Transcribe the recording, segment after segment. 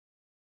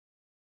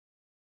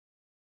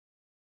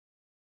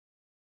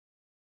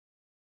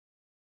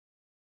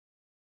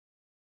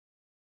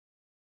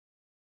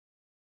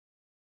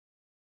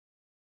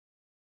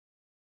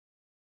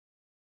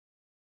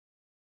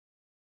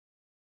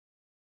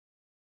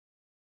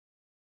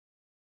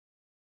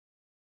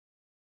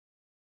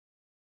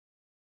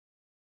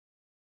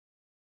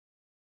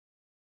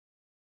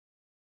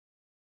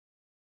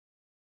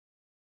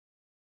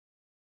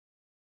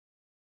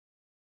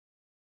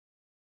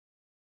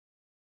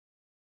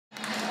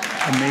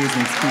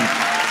amazing speech,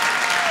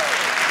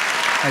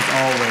 as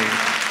always.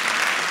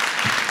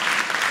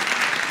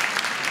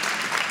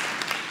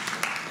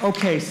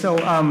 Okay, so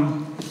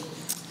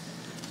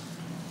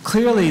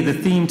clearly the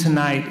theme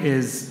tonight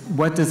is,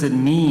 what does it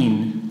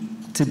mean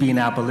to be an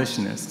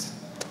abolitionist?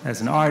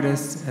 As an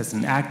artist, as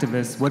an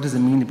activist, what does it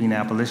mean to be an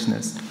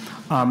abolitionist?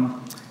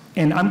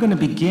 And I'm going to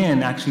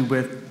begin actually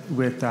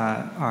with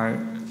our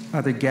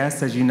other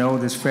guests. As you know,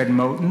 there's Fred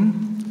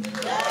Moten,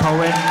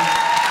 poet,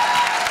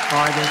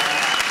 artist,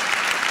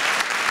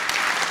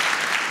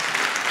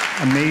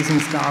 amazing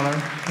scholar,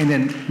 and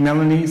then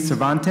Melanie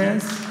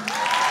Cervantes,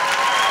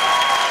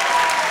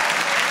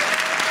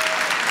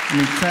 an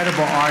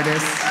incredible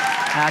artist,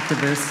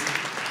 activist.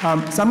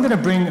 So I'm going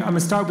to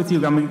start with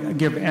you. I'm going to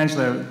give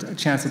Angela a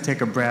chance to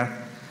take a breath,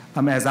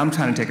 as I'm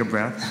trying to take a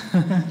breath.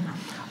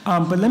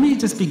 But let me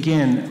just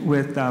begin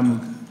with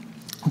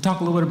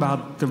talk a little bit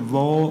about the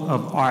role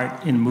of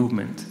art in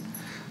movement.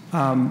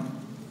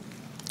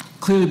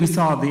 Clearly, we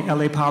saw the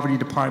LA Poverty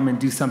Department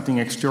do something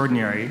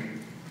extraordinary.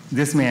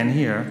 This man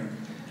here,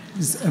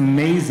 this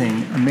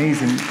amazing,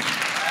 amazing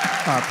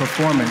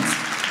performance.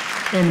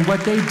 And what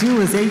they do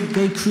is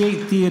they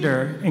create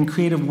theater and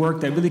creative work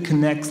that really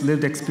connects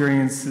lived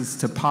experiences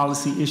to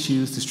policy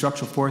issues, to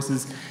structural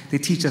forces. They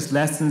teach us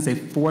lessons. They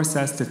force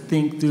us to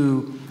think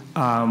through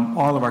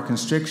all of our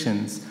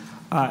constrictions.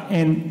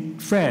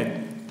 And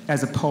Fred,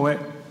 as a poet,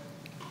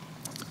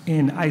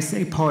 and I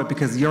say poet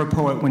because you're a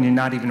poet when you're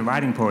not even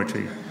writing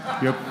poetry.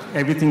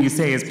 Everything you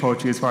say is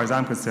poetry as far as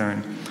I'm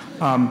concerned.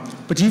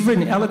 But you've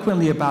written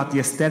eloquently about the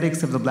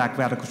aesthetics of the Black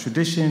radical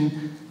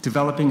tradition,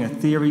 developing a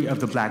theory of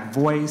the Black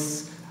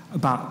voice,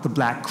 about the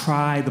Black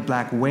cry, the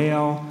Black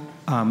wail,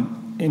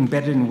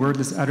 embedded in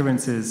wordless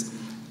utterances.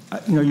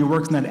 Your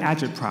work's not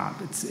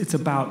agitprop. It's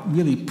about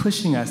really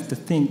pushing us to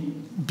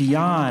think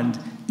beyond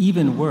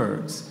even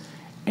words.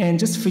 And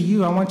just for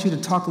you, I want you to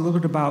talk a little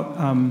bit about,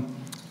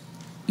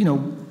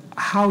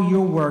 how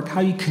your work,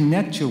 how you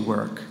connect your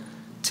work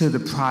to the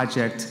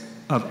project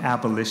of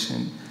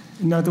abolition.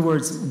 In other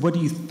words, what are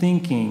you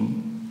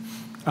thinking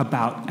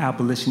about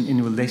abolition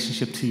in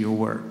relationship to your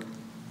work?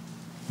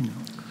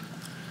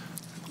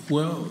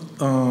 Well,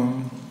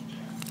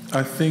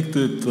 I think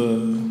that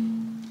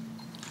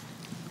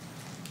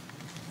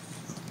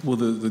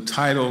the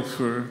title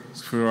for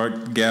our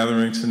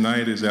gathering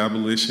tonight is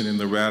Abolition in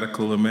the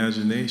Radical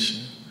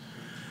Imagination.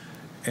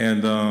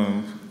 And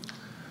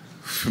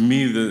for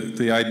me,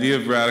 the idea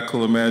of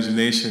radical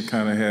imagination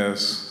kind of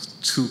has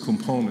two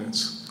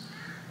components.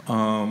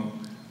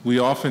 We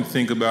often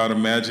think about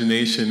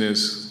imagination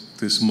as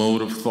this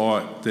mode of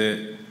thought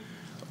that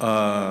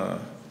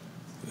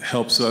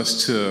helps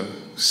us to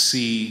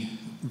see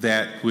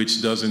that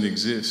which doesn't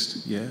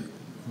exist yet.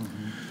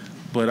 Mm-hmm.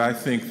 But I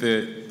think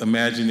that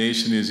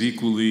imagination is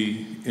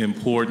equally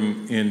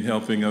important in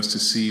helping us to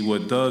see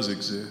what does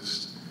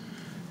exist.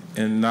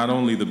 And not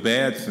only the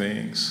bad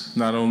things,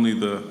 not only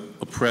the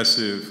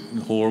oppressive,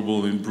 and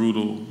horrible, and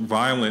brutal,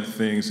 violent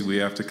things that we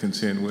have to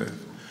contend with,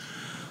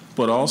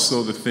 but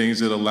also the things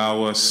that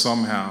allow us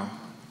somehow,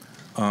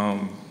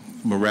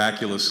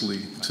 miraculously,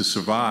 to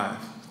survive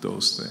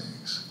those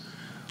things.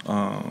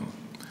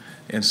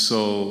 And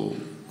so,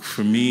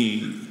 for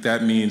me,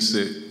 that means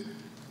that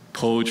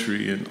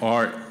poetry and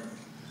art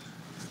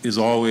is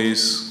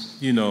always,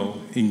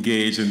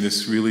 engaged in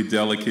this really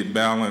delicate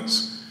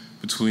balance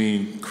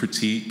between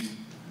critique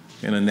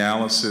and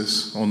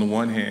analysis on the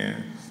one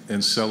hand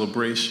and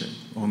celebration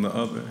on the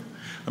other.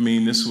 I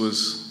mean, this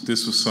was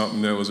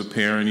something that was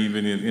apparent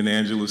even in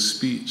Angela's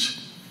speech,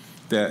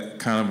 that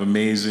kind of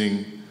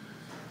amazing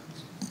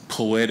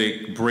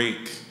poetic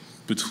break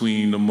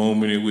between the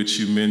moment in which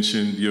you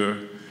mentioned your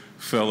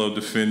fellow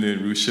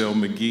defendant, Ruchell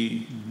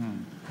McGee. Mm-hmm.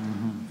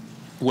 Mm-hmm.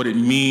 What it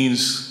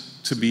means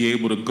to be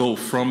able to go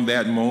from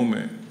that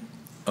moment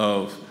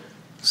of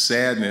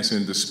sadness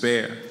and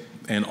despair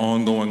and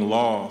ongoing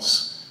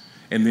loss,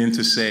 and then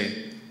to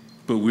say,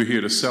 but we're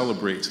here to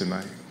celebrate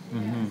tonight.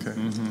 Mm-hmm. Okay?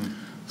 Mm-hmm.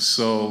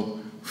 So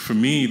for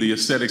me, the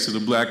aesthetics of the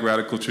Black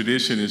radical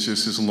tradition is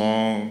just this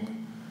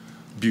long,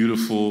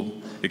 beautiful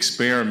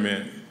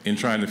experiment in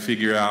trying to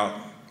figure out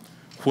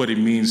what it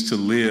means to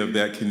live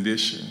that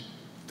condition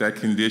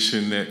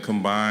that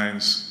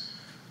combines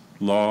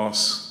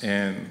loss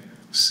and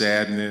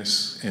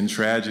sadness and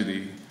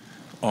tragedy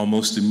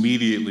almost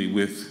immediately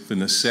with the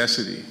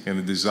necessity and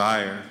the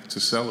desire to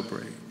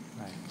celebrate.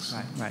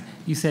 Right.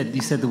 You said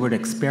the word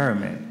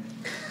experiment.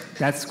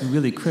 That's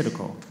really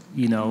critical.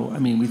 I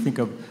mean, we think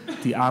of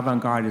the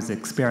avant-garde as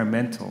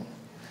experimental.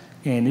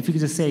 And if you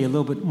could just say a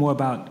little bit more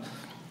about,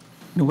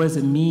 what does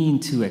it mean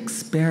to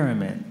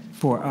experiment,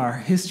 for our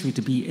history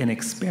to be an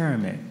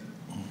experiment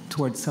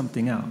towards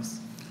something else?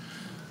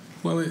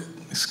 Well,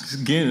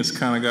 it's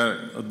kind of got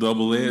a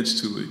double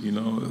edge to it,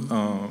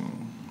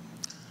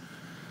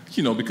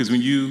 because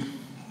when you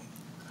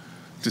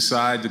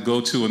decide to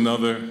go to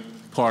another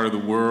part of the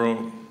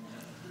world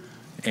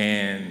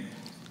and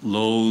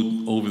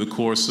load over the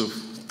course of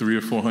 300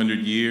 or 400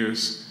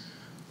 years,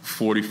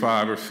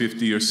 45 or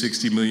 50 or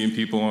 60 million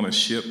people on a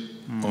ship,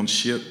 on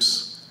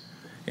ships,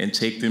 and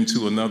take them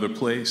to another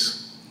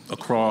place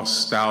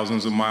across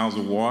thousands of miles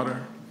of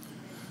water,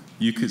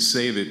 you could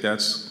say that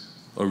that's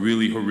a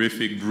really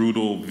horrific,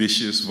 brutal,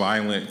 vicious,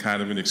 violent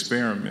kind of an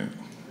experiment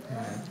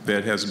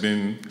that has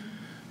been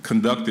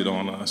conducted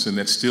on us and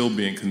that's still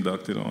being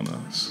conducted on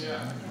us.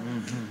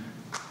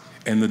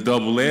 And the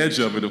double edge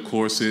of it, of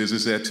course,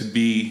 is that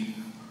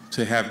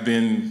to have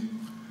been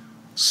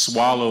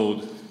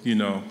swallowed,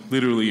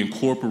 literally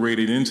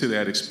incorporated into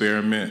that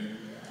experiment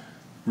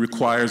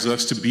requires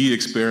us to be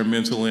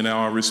experimental in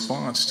our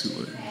response to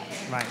it.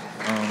 Right.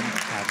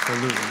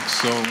 Absolutely.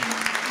 So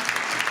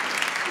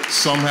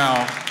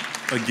somehow,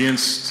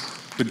 against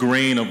the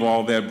grain of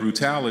all that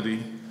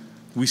brutality,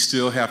 we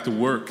still have to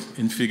work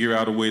and figure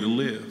out a way to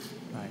live.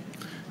 Right.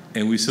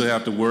 And we still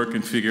have to work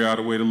and figure out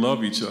a way to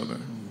love each other.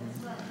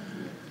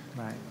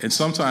 Right. And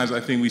sometimes I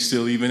think we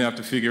still even have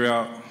to figure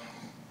out,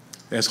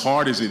 as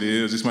hard as it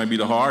is, this might be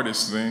the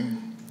hardest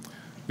thing,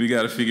 we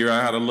got to figure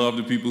out how to love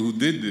the people who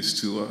did this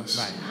to us.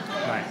 Right,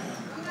 right.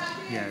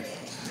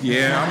 Yes.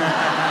 Yeah,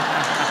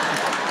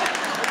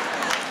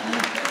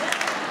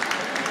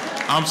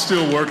 I'm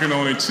still working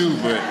on it too,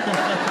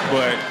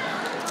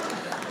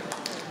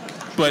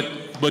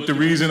 but the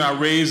reason I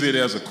raise it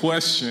as a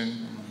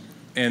question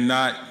and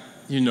not,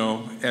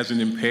 as an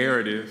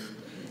imperative,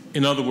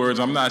 in other words,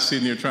 I'm not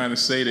sitting here trying to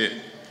say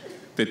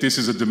that this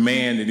is a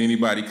demand that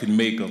anybody could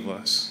make of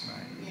us.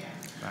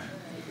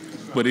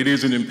 But it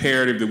is an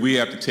imperative that we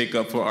have to take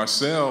up for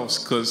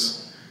ourselves,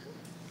 because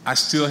I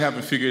still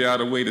haven't figured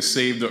out a way to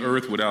save the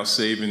earth without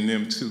saving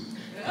them too.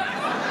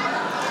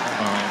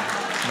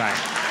 Right.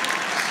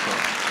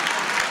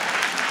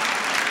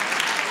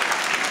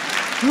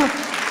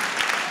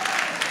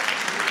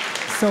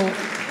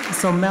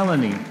 So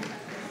Melanie,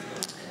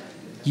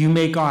 you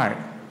make art,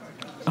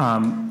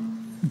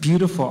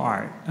 beautiful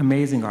art,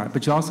 amazing art,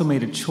 but you also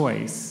made a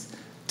choice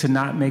to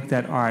not make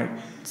that art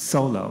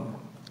solo.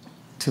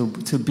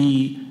 To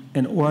be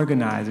an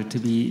organizer, to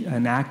be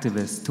an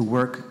activist, to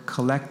work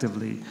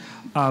collectively.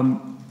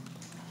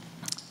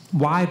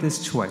 Why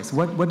this choice?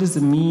 What does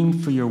it mean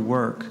for your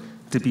work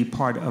to be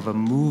part of a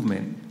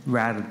movement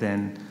rather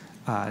than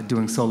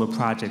doing solo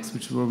projects,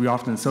 which we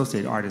often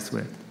associate artists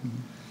with?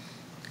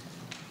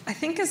 I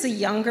think as a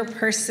younger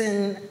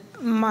person,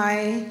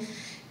 my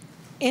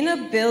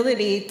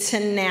inability to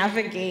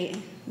navigate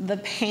the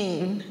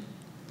pain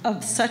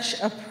of such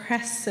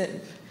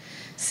oppressive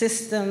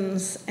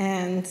systems,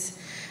 and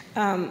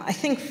I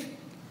think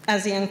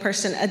as a young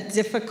person, a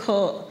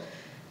difficult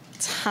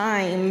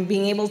time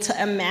being able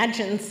to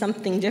imagine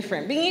something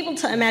different, being able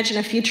to imagine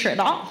a future at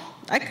all.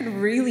 I could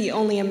really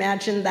only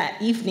imagine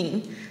that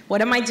evening.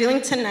 What am I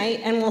doing tonight?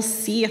 And we'll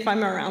see if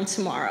I'm around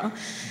tomorrow.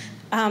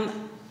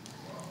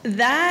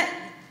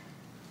 That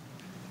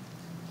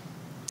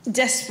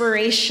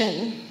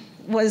desperation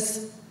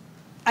was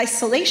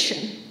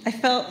isolation. I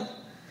felt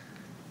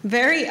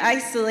very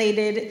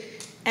isolated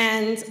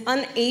and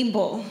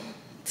unable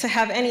to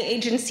have any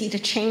agency to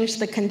change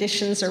the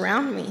conditions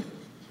around me.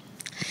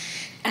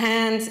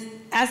 And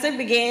as I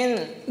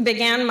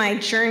began my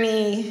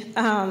journey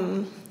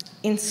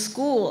in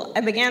school,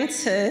 I began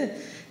to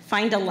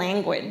find a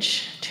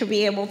language to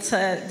be able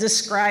to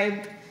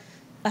describe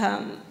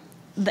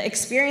the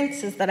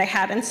experiences that I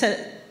had and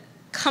to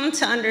come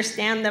to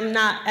understand them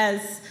not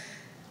as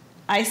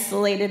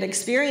isolated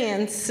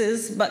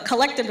experiences, but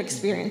collective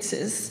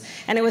experiences.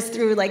 And it was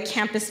through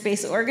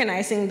campus-based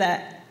organizing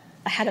that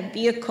I had a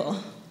vehicle.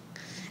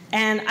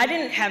 And I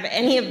didn't have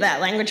any of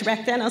that language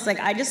back then. I was like,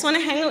 I just want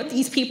to hang out with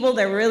these people.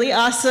 They're really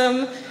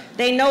awesome.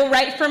 They know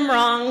right from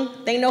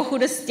wrong. They know who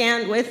to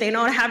stand with. They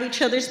know how to have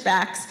each other's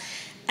backs.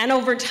 And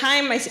over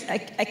time,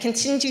 I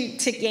continued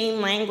to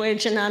gain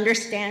language and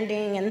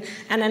understanding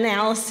and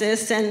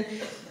analysis.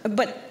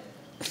 But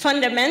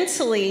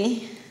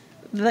fundamentally,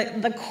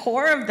 the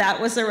core of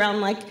that was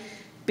around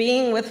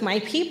being with my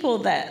people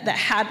that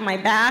had my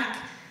back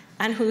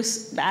and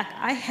whose back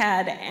I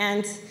had.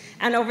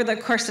 And over the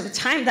course of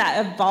time,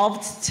 that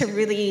evolved to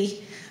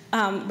really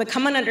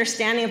become an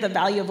understanding of the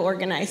value of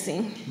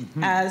organizing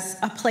as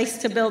a place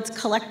to build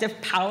collective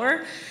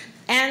power.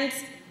 And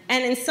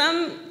in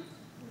some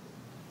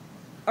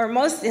or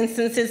most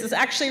instances, it's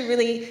actually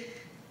really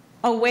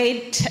a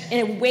way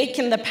to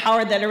awaken the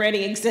power that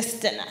already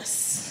exists in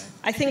us.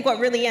 I think what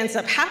really ends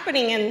up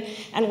happening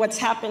and what's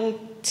happened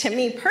to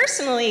me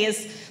personally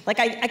is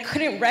I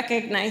couldn't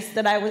recognize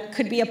that I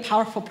could be a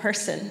powerful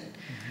person.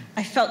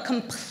 I felt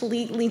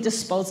completely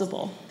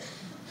disposable,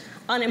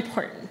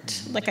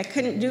 unimportant. I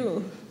couldn't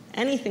do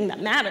anything that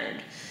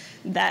mattered,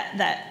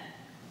 that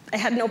I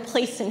had no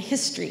place in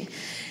history.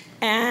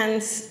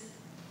 And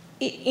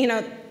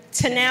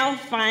to now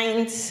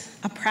find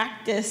a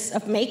practice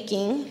of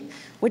making,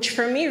 which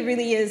for me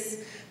really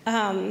is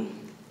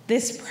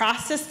this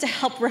process to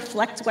help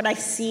reflect what I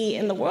see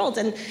in the world.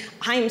 And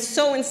I'm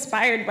so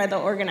inspired by the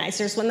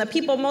organizers. When the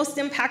people most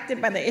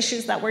impacted by the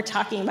issues that we're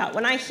talking about,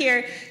 when I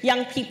hear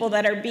young people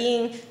that are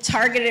being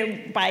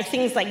targeted by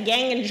things like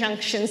gang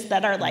injunctions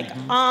that are like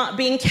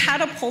being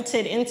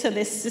catapulted into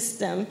this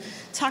system,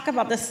 talk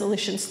about the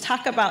solutions,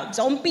 talk about,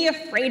 don't be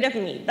afraid of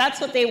me. That's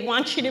what they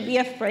want you to be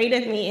afraid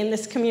of me in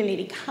this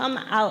community. Come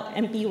out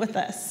and be with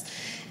us.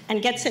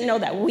 And get to know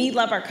that we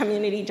love our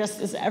community just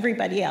as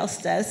everybody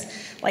else does.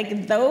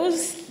 Like,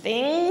 those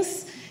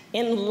things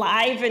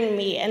enliven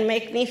me and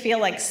make me feel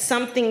like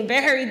something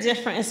very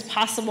different is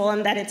possible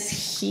and that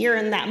it's here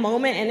in that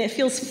moment, and it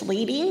feels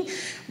fleeting,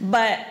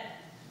 but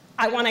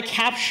I want to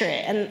capture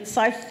it. And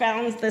so I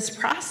found this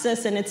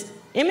process, and it's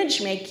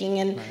image making,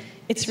 and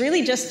it's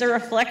really just a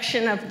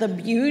reflection of the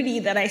beauty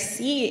that I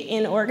see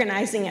in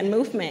organizing and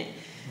movement.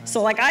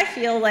 So like, I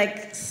feel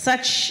like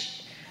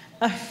such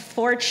a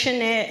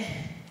fortunate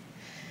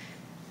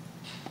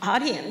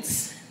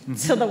audience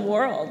to the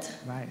world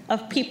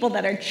of people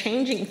that are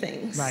changing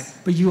things. Right,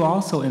 but you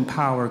also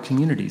empower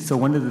communities. So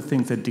one of the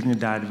things that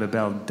Dignidad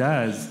Babel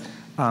does,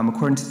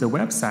 according to the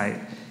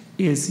website,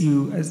 is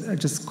you, as I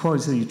just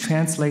quoted, so you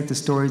translate the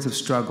stories of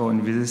struggle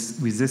and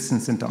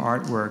resistance into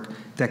artwork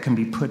that can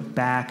be put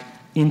back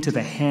into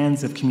the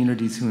hands of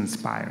communities who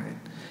inspire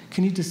it.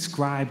 Can you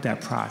describe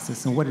that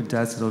process and what it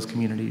does to those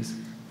communities?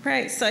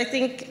 Right, so I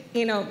think,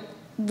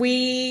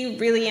 we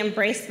really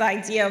embrace the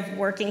idea of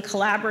working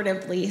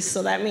collaboratively.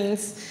 So that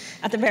means,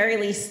 at the very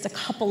least, a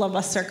couple of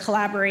us are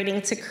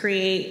collaborating to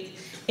create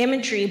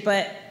imagery,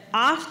 but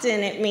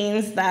often it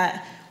means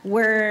that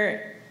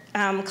we're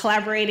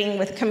collaborating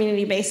with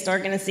community-based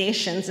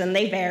organizations, and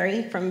they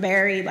vary from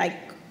very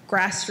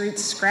grassroots,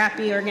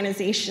 scrappy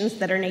organizations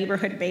that are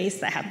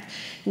neighborhood-based, that have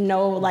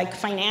no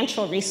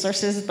financial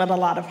resources but a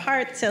lot of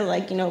heart,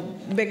 to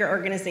bigger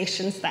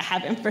organizations that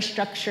have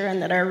infrastructure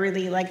and that are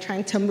really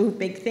trying to move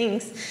big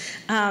things.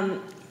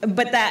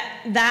 But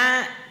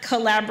that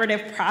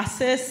collaborative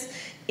process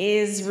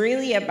is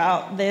really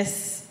about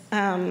this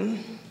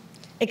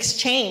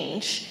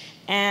exchange,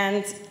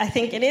 and I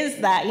think it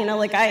is that.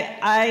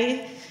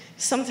 I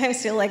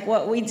sometimes feel like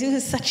what we do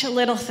is such a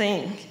little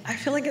thing. I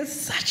feel like it's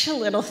such a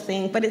little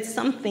thing, but it's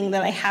something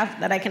that I have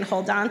that I can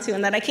hold on to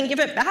and that I can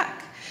give it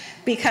back,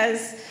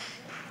 because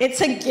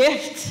it's a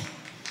gift.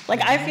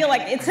 I feel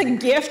like it's a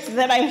gift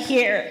that I'm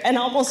here and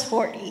almost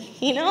 40,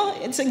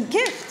 It's a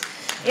gift.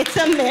 It's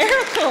a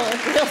miracle, it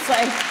feels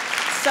like.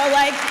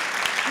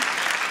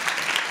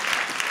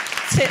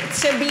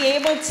 So to be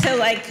able to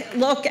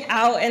look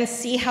out and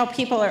see how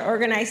people are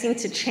organizing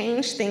to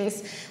change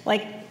things,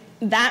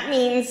 that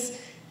means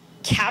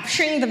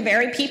capturing the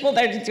very people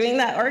that are doing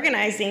that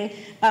organizing.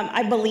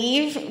 I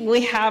believe we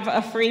have a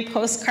free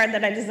postcard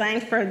that I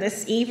designed for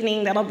this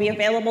evening that'll be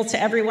available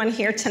to everyone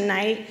here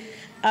tonight.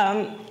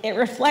 It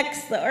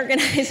reflects the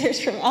organizers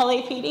from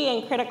LAPD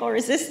and Critical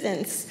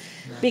Resistance,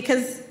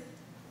 because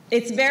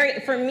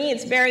for me,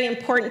 it's very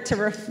important to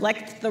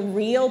reflect the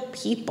real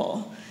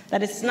people,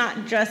 that it's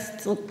not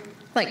just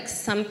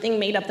something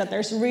made up, that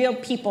there's real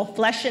people,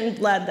 flesh and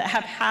blood, that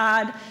have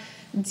had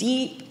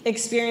deep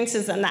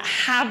experiences and that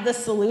have the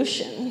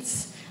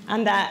solutions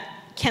and that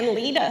can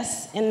lead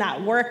us in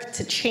that work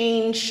to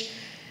change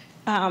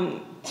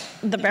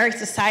the very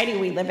society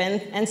we live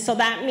in. And so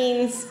that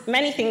means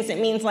many things. It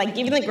means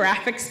giving the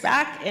graphics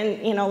back, and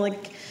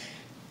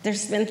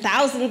there's been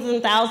thousands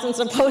and thousands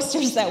of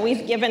posters that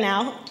we've given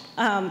out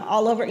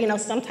all over.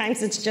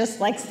 Sometimes it's just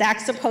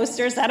stacks of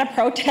posters at a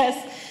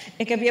protest.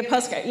 It could be a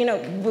postcard.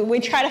 We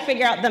try to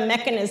figure out the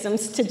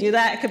mechanisms to do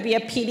that. It could be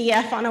a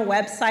PDF on a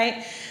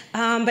website.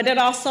 But it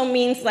also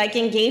means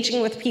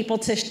engaging with people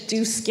to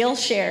do skill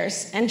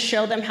shares and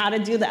show them how to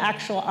do the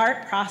actual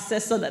art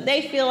process, so that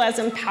they feel as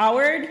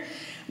empowered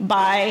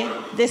by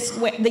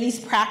these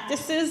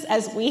practices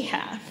as we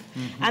have.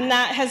 And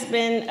that has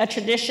been a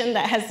tradition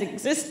that has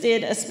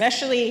existed,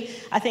 especially,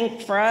 I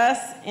think, for us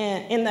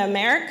in the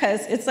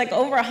Americas. It's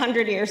over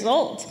 100 years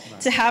old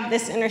to have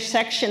this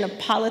intersection of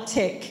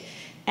politic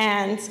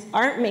and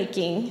art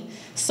making.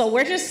 So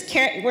we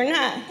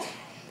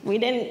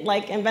didn't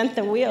invent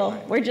the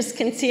wheel. We're just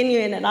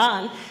continuing it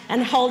on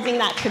and holding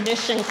that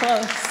tradition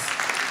close.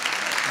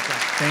 Okay,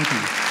 thank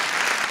you.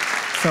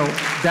 So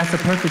that's a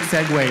perfect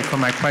segue for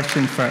my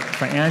question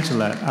for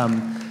Angela.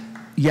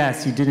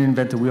 Yes, you didn't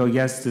invent the wheel.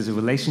 Yes, there's a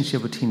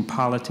relationship between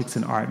politics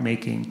and art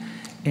making.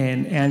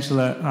 And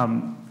Angela,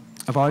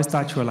 I've always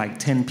thought you were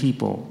 10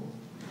 people,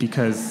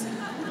 because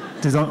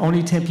there's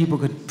only 10 people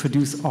could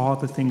produce all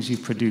the things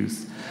you've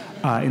produced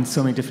in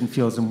so many different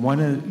fields. And one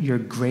of your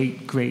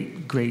great,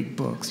 great, great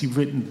books, you've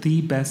written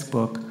the best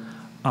book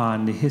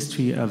on the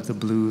history of the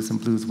blues and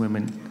blues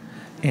women,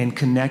 and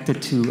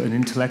connected to an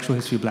intellectual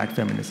history of Black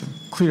feminism.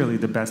 Clearly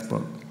the best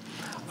book.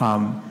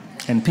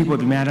 And people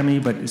would be mad at me,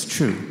 but it's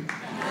true.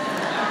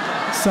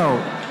 So,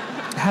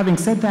 having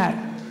said that,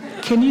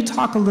 can you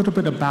talk a little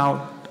bit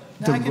about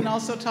I can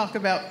also talk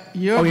about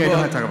your book. Oh yeah, don't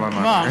have to talk about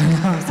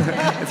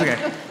mine. It's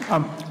okay.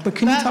 But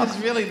can you talk? That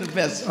is really the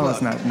best book. Oh,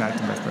 it's not the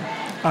best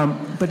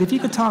book. But if you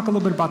could talk a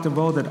little bit about the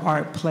role that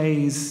art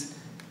plays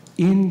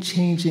in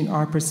changing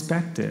our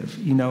perspective.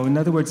 You know, in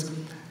other words,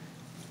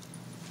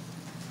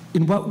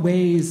 in what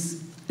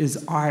ways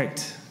is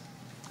art,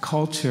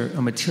 culture,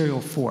 a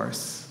material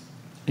force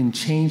in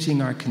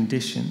changing our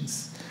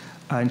conditions,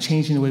 and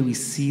changing the way we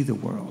see the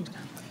world?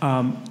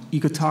 You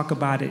could talk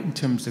about it in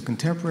terms of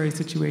contemporary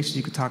situations.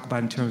 You could talk about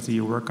it in terms of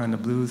your work on the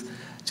blues.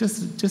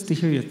 Just to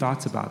hear your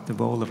thoughts about the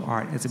role of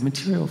art as a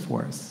material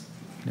force,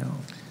 you know.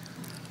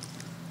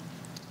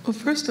 Well,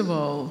 first of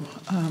all,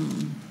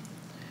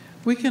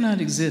 we cannot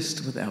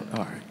exist without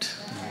art.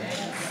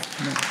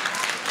 No.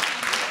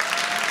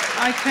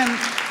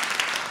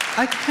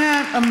 I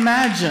can't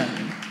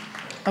imagine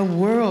a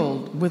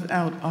world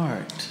without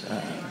art.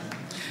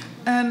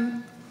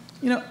 And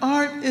you know,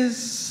 art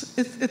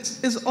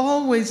is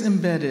always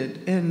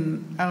embedded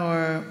in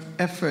our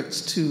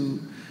efforts to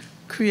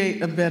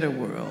create a better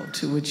world,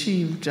 to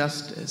achieve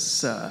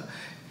justice.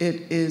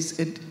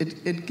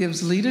 It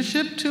gives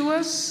leadership to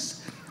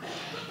us,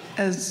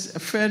 as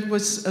Fred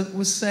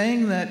was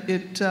saying, that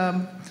it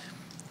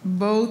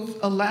both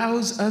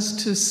allows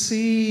us to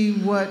see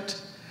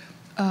what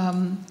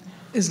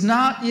is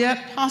not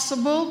yet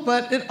possible,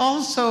 but it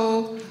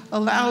also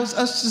allows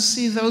us to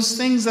see those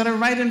things that are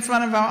right in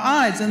front of our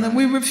eyes and that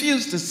we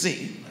refuse to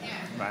see.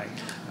 Right.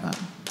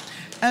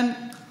 And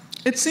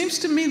it seems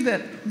to me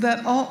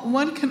that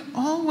one can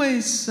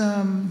always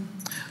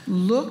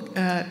look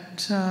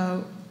at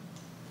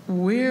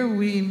where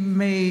we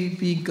may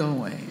be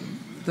going,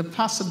 the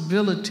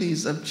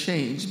possibilities of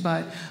change,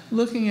 by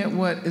looking at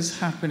what is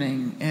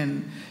happening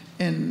in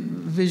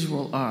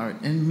visual art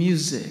and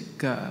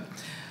music.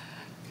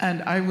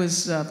 And I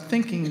was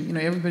thinking, you know,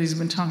 everybody's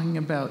been talking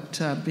about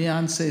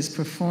Beyonce's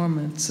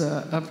performance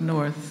up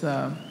north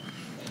a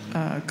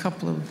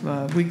couple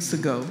of weeks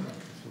ago.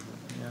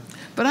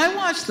 But I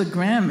watched the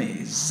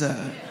Grammys,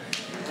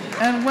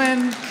 and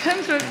when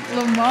Kendrick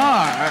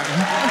Lamar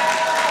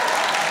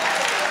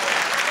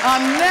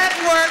on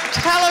network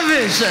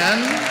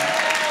television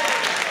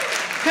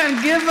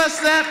can give us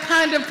that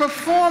kind of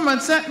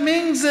performance, that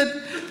means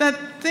that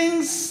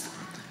things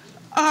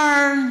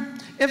are,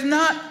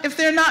 if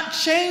they're not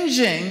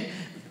changing,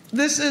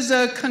 this is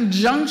a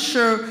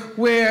conjuncture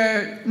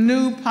where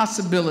new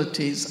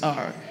possibilities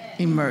are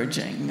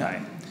emerging.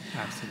 Right.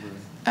 Absolutely.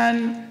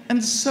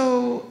 And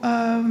so,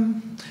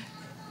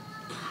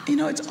 you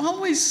know, it's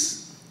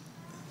always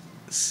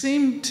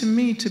seemed to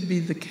me to be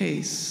the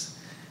case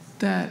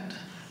that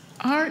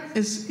art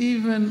is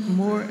even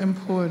more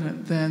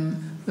important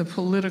than the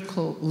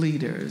political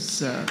leaders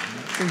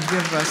who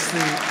give us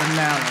the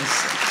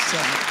analysis.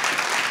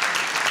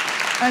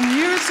 And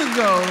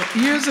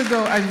years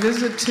ago, I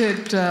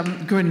visited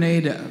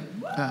Grenada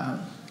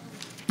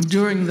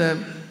during the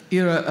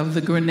era of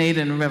the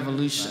Grenadian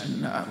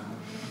Revolution.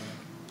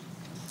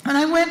 And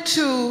I went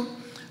to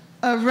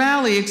a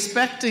rally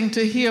expecting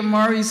to hear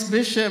Maurice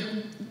Bishop,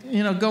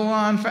 you know, go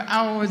on for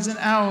hours and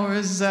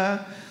hours,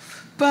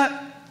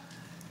 but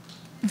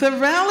the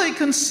rally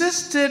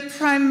consisted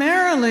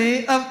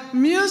primarily of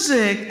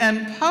music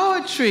and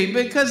poetry,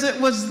 because it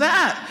was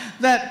that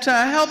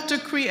helped to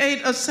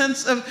create a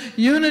sense of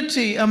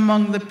unity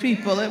among the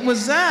people. It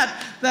was that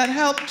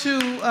helped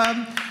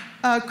to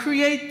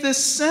create this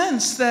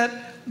sense that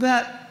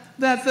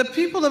the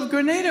people of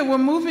Grenada were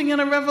moving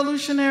in a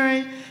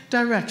revolutionary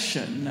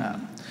direction.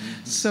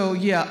 So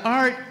yeah,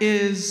 art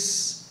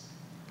is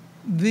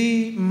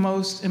the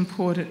most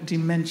important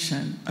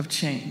dimension of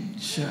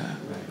change.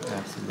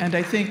 And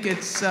I think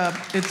it's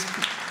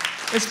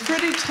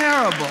pretty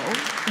terrible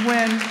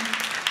when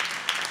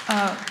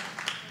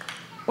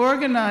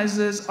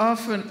organizers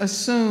often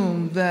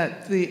assume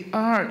that the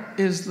art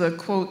is the,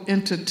 quote,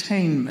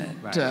 entertainment,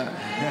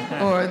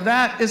 right. Or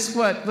that is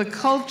what the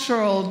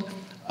cultural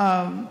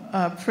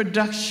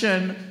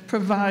production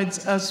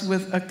provides us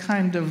with a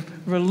kind of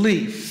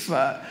relief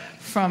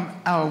from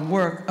our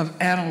work of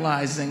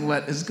analyzing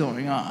what is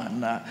going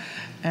on.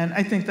 And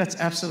I think that's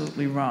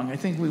absolutely wrong. I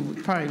think we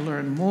would probably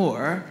learn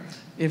more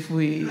if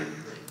we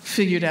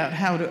figured out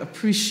how to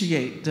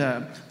appreciate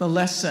the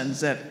lessons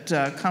that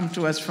come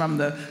to us from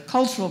the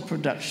cultural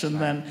production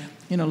than,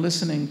 you know,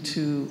 listening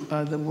to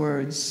the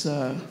words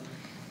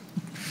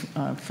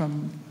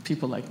from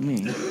people like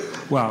me.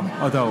 Well,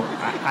 although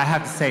I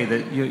have to say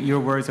that your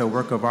words are a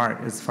work of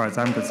art as far as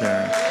I'm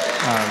concerned.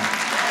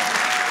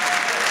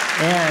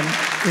 And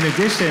in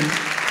addition,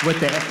 what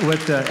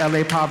the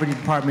LA Poverty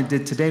Department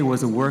did today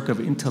was a work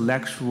of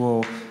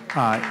intellectual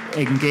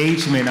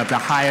engagement of the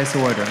highest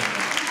order,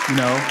 you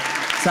know?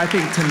 So I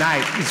think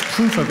tonight is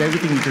proof of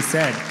everything you just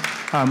said.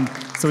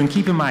 So in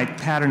keeping my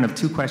pattern of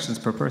 2 questions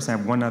per person, I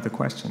have one other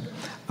question.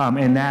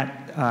 And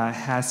that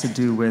has to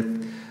do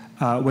with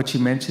what you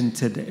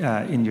mentioned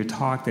in your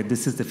talk, that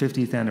this is the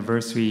 50th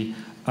anniversary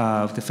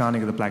of the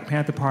founding of the Black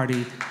Panther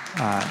Party.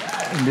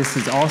 And this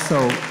is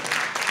also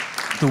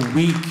the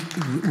week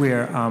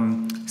where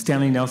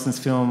Stanley Nelson's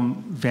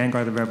film,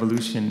 Vanguard of the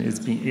Revolution, is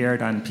being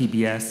aired on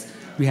PBS.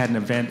 We had an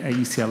event at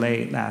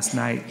UCLA last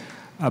night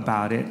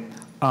about it.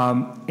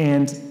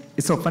 And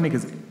it's so funny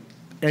because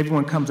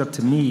everyone comes up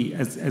to me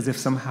as if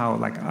somehow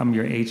like I'm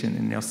your agent,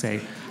 and they'll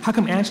say, "How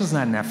come Angela's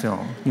not in that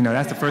film?" You know,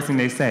 that's the first thing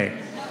they say,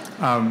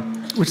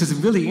 which is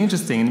really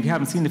interesting. And if you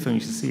haven't seen the film,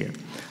 you should see it.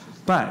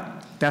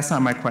 But that's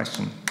not my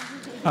question.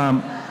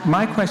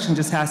 My question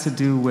just has to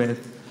do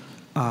with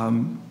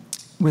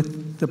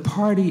the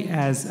party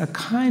as a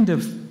kind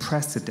of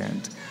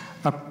precedent.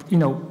 You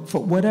know,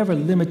 for whatever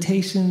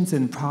limitations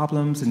and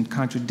problems and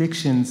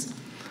contradictions,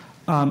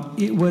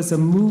 it was a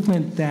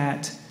movement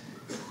that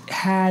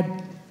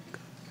had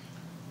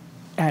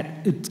at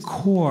its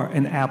core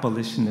an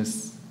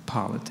abolitionist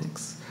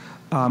politics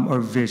or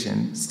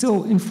vision,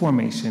 still in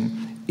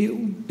formation.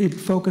 It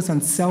focused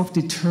on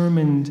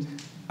self-determined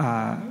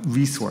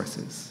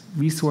resources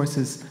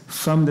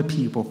from the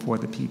people for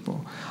the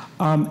people.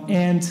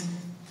 And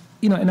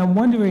you know, and I'm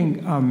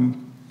wondering,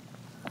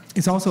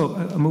 it's also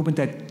a movement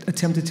that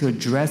attempted to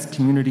address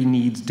community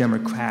needs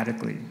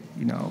democratically,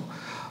 you know.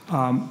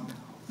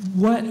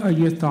 What are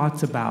your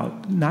thoughts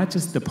about not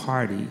just the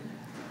party,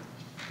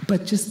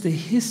 but just the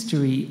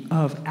history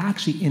of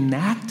actually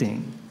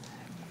enacting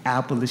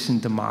abolition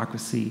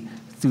democracy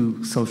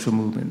through social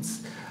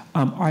movements?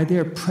 Are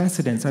there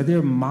precedents? Are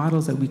there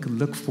models that we could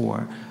look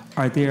for?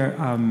 Are there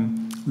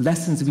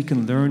lessons we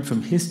can learn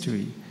from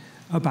history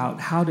about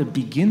how to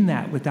begin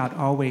that without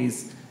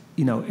always,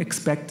 you know,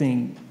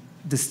 expecting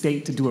the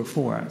state to do it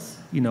for us,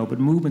 you know, but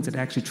movements that are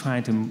actually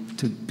trying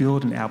to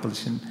build an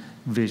abolition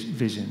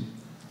vision?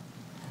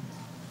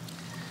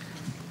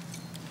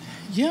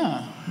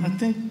 Yeah, I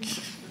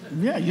think,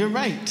 yeah, you're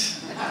right.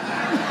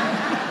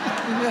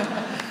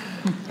 Yeah.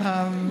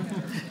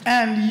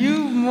 And you,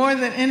 more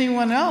than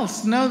anyone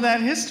else, know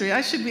that history.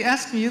 I should be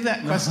asking you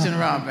that question,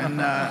 Robin,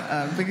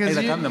 because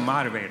hey, look, I'm the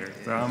moderator,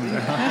 so I'm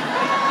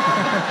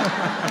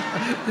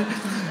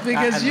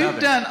because you've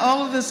done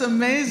all of this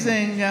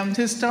amazing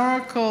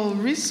historical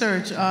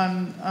research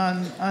on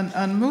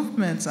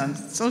movements, on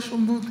social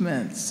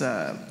movements,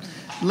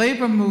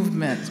 labor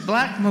movements,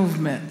 black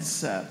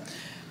movements,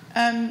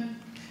 and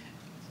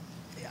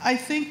I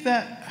think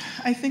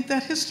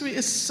that history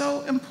is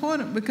so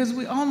important because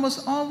we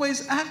almost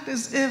always act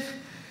as if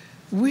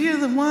we're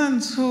the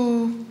ones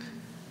who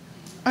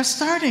are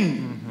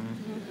starting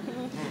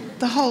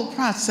the whole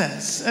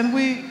process, and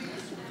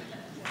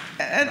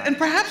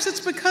perhaps it's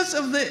because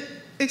of the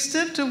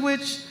extent to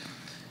which,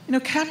 you know,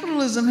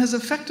 capitalism has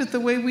affected the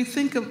way we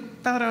think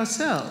about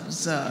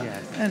ourselves,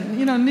 and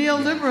you know,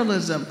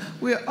 neoliberalism.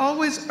 We're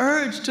always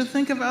urged to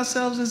think of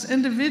ourselves as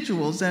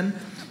individuals and,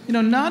 you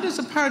know, not as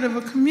a part of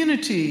a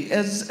community,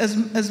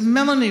 as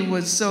Melanie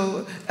was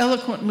so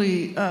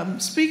eloquently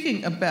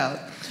speaking about,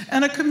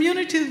 and a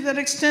community that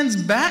extends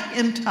back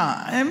in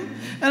time,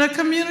 and a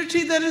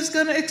community that is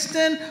going to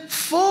extend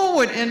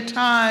forward in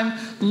time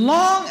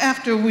long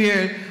after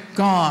we're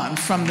gone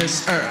from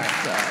this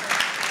earth.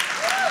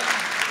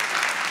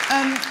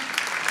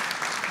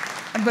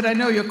 But I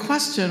know your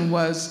question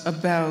was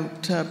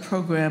about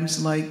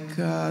programs like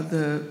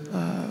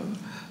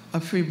a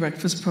free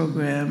breakfast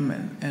program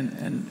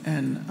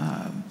and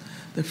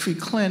the free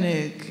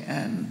clinic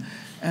and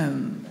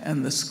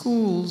the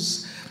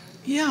schools.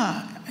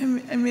 Yeah, I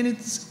mean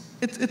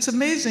it's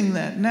amazing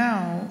that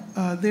now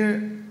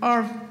there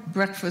are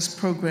breakfast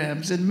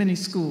programs in many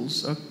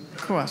schools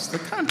across the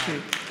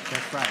country.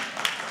 That's right.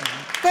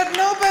 But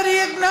nobody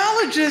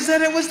acknowledges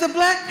that it was the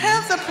Black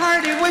Panther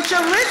Party which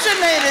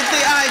originated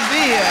the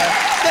idea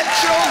that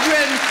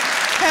children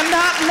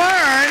cannot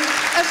learn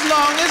as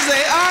long as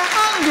they are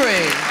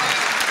hungry.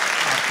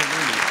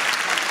 Absolutely.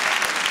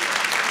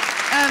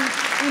 And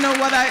you know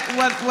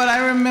what I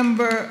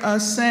remember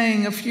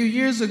saying a few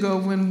years ago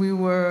when we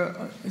were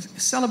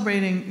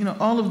celebrating, you know,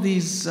 all of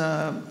these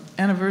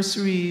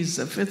anniversaries,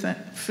 the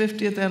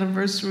 50th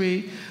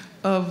anniversary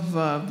of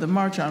the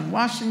March on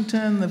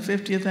Washington, the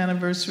 50th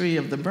anniversary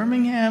of the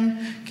Birmingham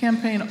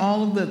campaign,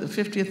 all of the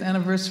 50th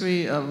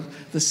anniversary of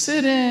the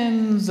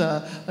sit-ins,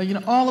 you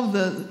know, all of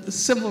the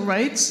civil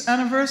rights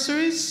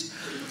anniversaries.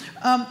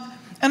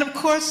 And of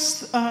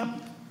course,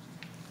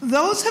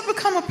 those have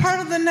become a part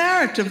of the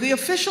narrative, the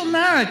official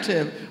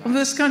narrative of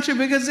this country,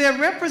 because they are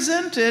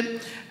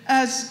represented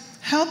as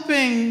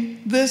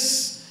helping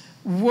this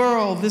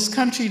world, this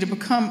country, to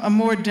become a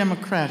more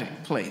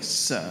democratic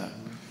place.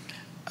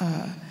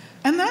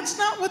 And that's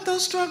not what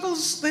those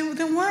struggles, they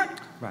weren't.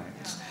 Right.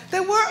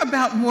 They were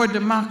about more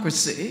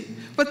democracy,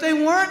 but they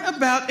weren't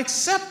about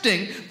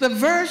accepting the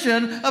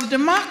version of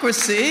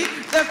democracy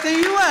that the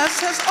U.S.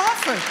 has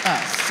offered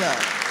us.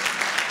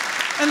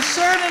 And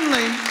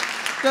certainly,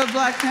 the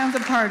Black Panther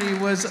Party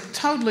was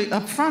totally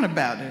upfront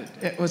about it.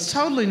 It was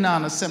totally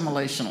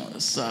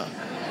non-assimilationist.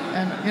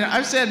 And you know,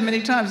 I've said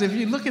many times, if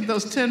you look at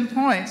those 10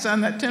 points on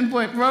that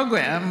 10-point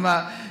program,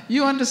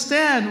 you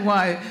understand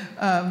why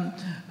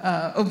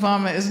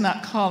Obama is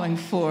not calling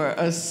for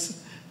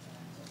us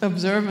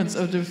observance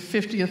of the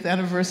 50th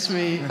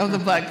anniversary of the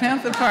Black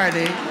Panther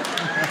Party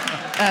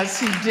as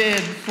he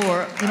did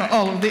for, you know,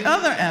 all of the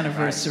other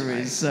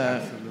anniversaries.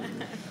 Right.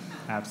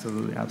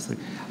 Absolutely,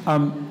 absolutely.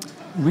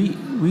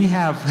 We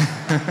have.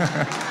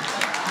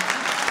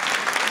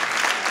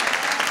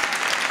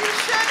 You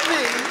should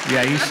be.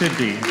 Yeah, he should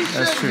be.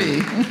 That's true.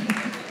 Be.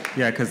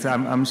 Yeah, because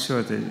I'm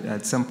sure that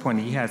at some point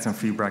he had some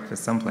free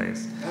breakfast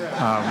someplace.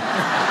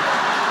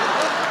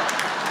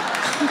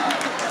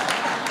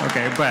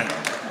 Okay, but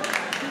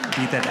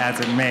be that as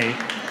it may.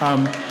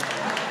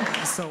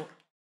 So.